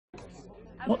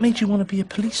What made you want to be a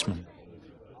policeman?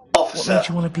 Officer. What made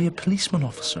you want to be a policeman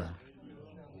officer?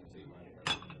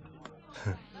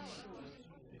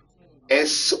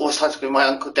 It's all started with my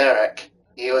Uncle Derek.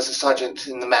 He was a sergeant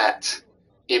in the Met.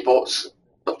 He bought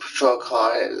a patrol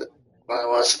car when I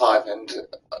was 5 and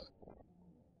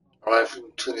arrived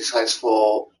to the size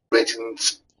for Britain,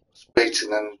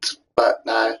 but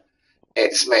now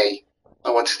it's me.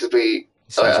 I wanted to be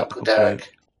like Uncle Derek.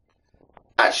 Bloke.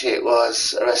 Actually, it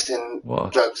was arresting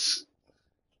drugs.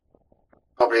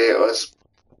 Probably it was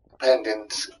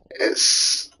pendant.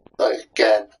 It's like,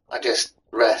 again, I just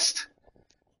rest.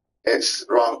 It's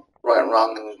wrong, right and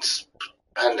wrong, and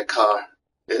pound a car.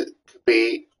 It could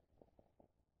be,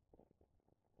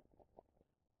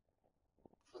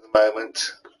 for the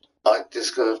moment, I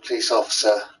just go with police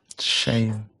officer.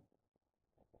 Shame.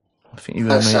 I think you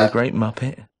would have made a great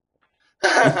Muppet.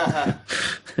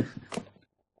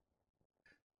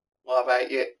 What about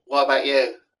you? What about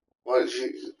you? What is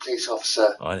you, police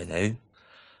officer? I don't know.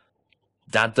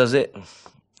 Dad does it.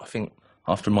 I think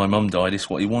after my mum died, it's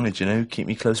what he wanted, you know, keep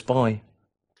me close by.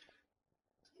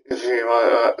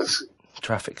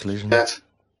 Traffic collision. Yes.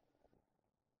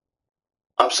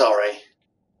 I'm sorry.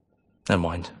 Never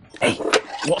mind. Hey,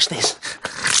 what's this?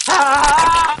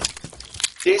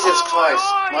 Jesus Christ,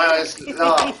 my eyes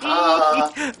laugh.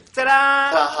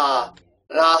 Ta-da!